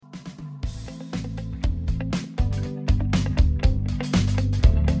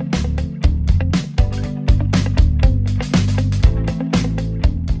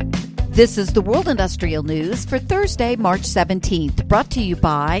This is the World Industrial News for Thursday, March 17th, brought to you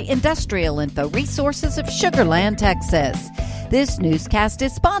by Industrial Info Resources of Sugar Land, Texas. This newscast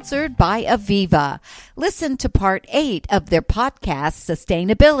is sponsored by Aviva. Listen to Part 8 of their podcast,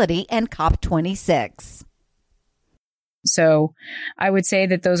 Sustainability and COP26. So I would say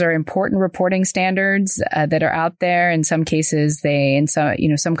that those are important reporting standards that are out there. In some cases,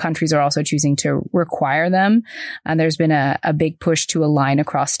 some countries are also choosing to require them. And there's been a big push to align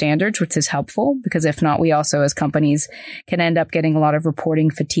across standards, which is helpful because if not, we also as companies can end up getting a lot of reporting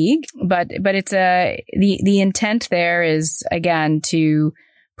fatigue. But it's the intent there is, again, to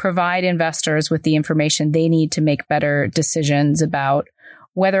provide investors with the information they need to make better decisions about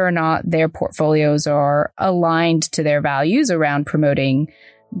whether or not their portfolios are aligned to their values around promoting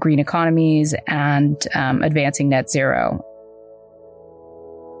green economies and advancing net zero.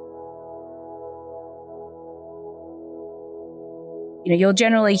 You'll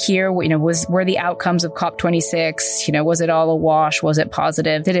generally hear, were the outcomes of COP26, was it all a wash? Was it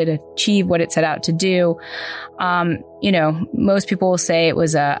positive? Did it achieve what it set out to do? Most people will say it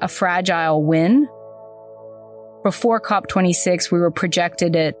was a fragile win. Before COP26, we were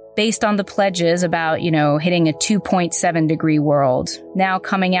projected it based on the pledges about, hitting a 2.7 degree world. Now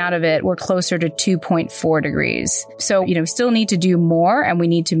coming out of it, we're closer to 2.4 degrees. So, still need to do more and we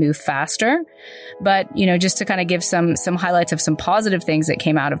need to move faster. But, just to kind of give some highlights of some positive things that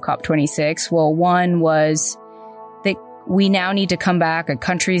came out of COP26. Well, one was that we now need to come back,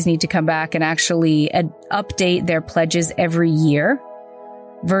 countries need to come back and actually update their pledges every year.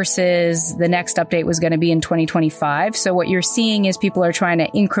 Versus the next update was going to be in 2025. So what you're seeing is people are trying to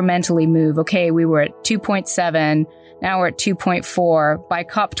incrementally move. Okay, we were at 2.7. Now we're at 2.4. By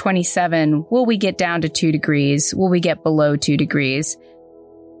COP27, will we get down to 2 degrees? Will we get below 2 degrees?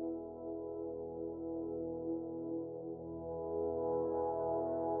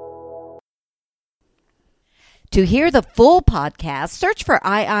 To hear the full podcast, search for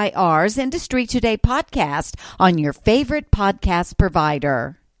IIR's Industry Today podcast on your favorite podcast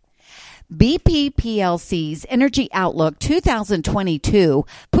provider. BP PLC's Energy Outlook 2022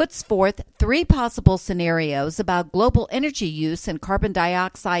 puts forth 3 possible scenarios about global energy use and carbon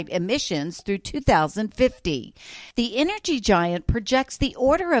dioxide emissions through 2050. The energy giant projects the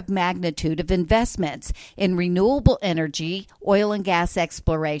order of magnitude of investments in renewable energy, oil and gas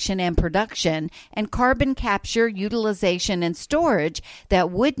exploration and production, and carbon capture, utilization, and storage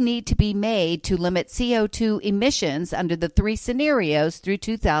that would need to be made to limit CO2 emissions under the 3 scenarios through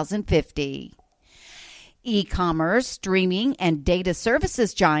 2050. E-commerce, streaming, and data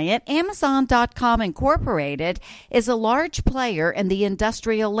services giant Amazon.com Incorporated is a large player in the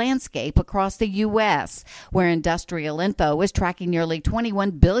industrial landscape across the U.S., where Industrial Info is tracking nearly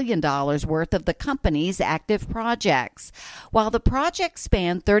 $21 billion worth of the company's active projects. While the projects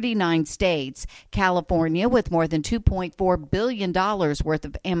span 39 states, California, with more than $2.4 billion worth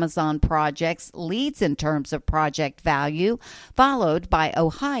of Amazon projects, leads in terms of project value, followed by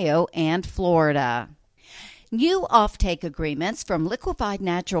Ohio and Florida. New offtake agreements from liquefied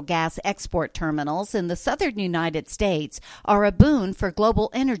natural gas export terminals in the southern United States are a boon for global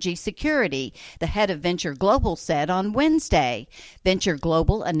energy security, the head of Venture Global said on Wednesday. Venture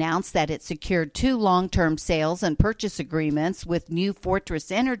Global announced that it secured 2 long-term sales and purchase agreements with New Fortress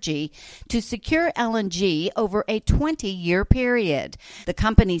Energy to secure LNG over a 20-year period. The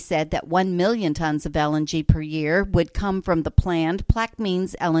company said that 1 million tons of LNG per year would come from the planned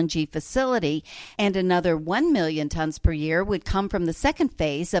Plaquemines LNG facility, and another 1 million tons per year would come from the second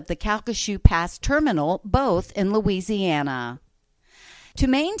phase of the Calcasieu Pass terminal, both in Louisiana. To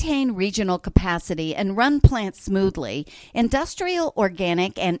maintain regional capacity and run plants smoothly, industrial,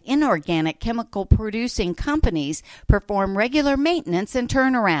 organic, and inorganic chemical producing companies perform regular maintenance and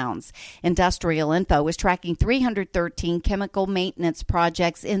turnarounds. Industrial Info is tracking 313 chemical maintenance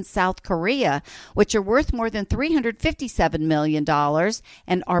projects in South Korea, which are worth more than $357 million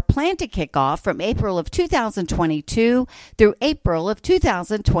and are planned to kick off from April of 2022 through April of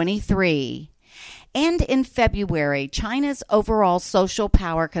 2023. And in February, China's overall social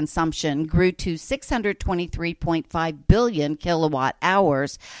power consumption grew to 623.5 billion kilowatt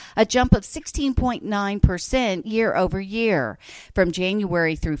hours, a jump of 16.9% year over year. From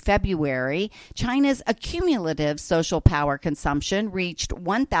January through February, China's accumulative social power consumption reached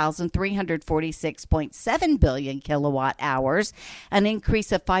 1,346.7 billion kilowatt hours, an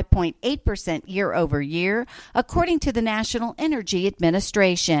increase of 5.8% year over year, according to the National Energy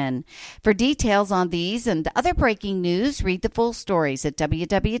Administration. For details on these and other breaking news, read the full stories at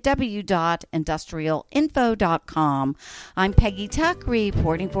www.industrialinfo.com. I'm Peggy Tuck,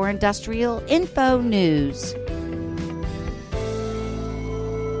 reporting for Industrial Info News.